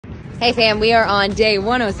Hey fam, we are on day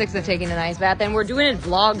 106 of taking an ice bath and we're doing it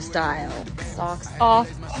vlog style. Socks off.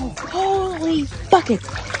 Oh, holy buckets.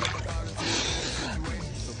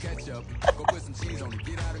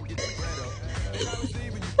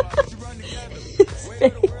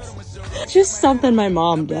 It's just something my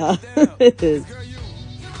mom does.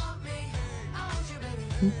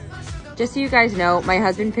 Just so you guys know, my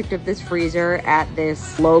husband picked up this freezer at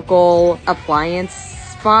this local appliance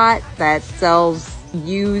spot that sells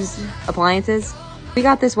used appliances. We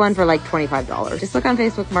got this one for like $25. Just look on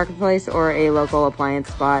Facebook Marketplace or a local appliance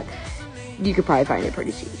spot. You could probably find it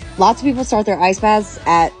pretty cheap. Lots of people start their ice baths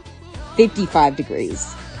at 55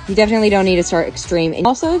 degrees. You definitely don't need to start extreme. And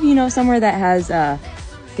also, if you know somewhere that has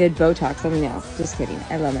good Botox, let me know. Just kidding.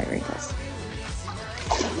 I love my wrinkles.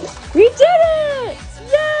 We did it!